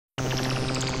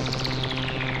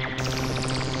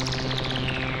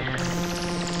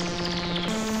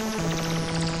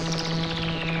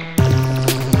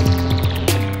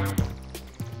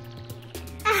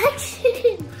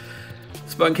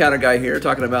Spun Counterguy here,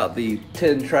 talking about the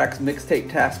 10 tracks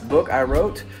mixtape task book I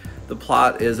wrote. The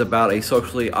plot is about a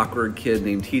socially awkward kid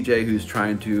named TJ who's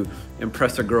trying to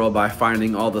impress a girl by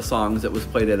finding all the songs that was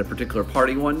played at a particular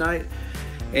party one night.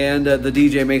 And the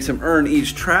DJ makes him earn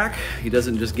each track. He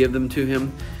doesn't just give them to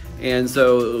him. And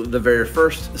so the very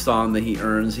first song that he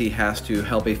earns, he has to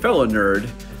help a fellow nerd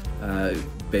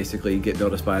basically get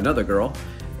noticed by another girl.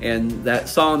 And that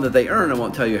song that they earn, I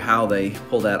won't tell you how they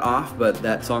pull that off, but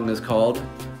that song is called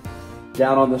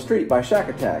Down on the Street by Shack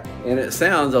Attack. And it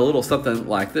sounds a little something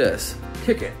like this.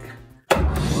 Kick it. Down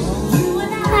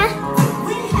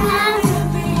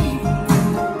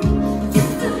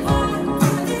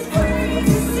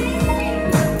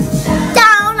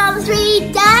on the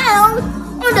street, down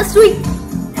on the street,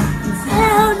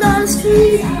 down on the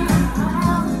street.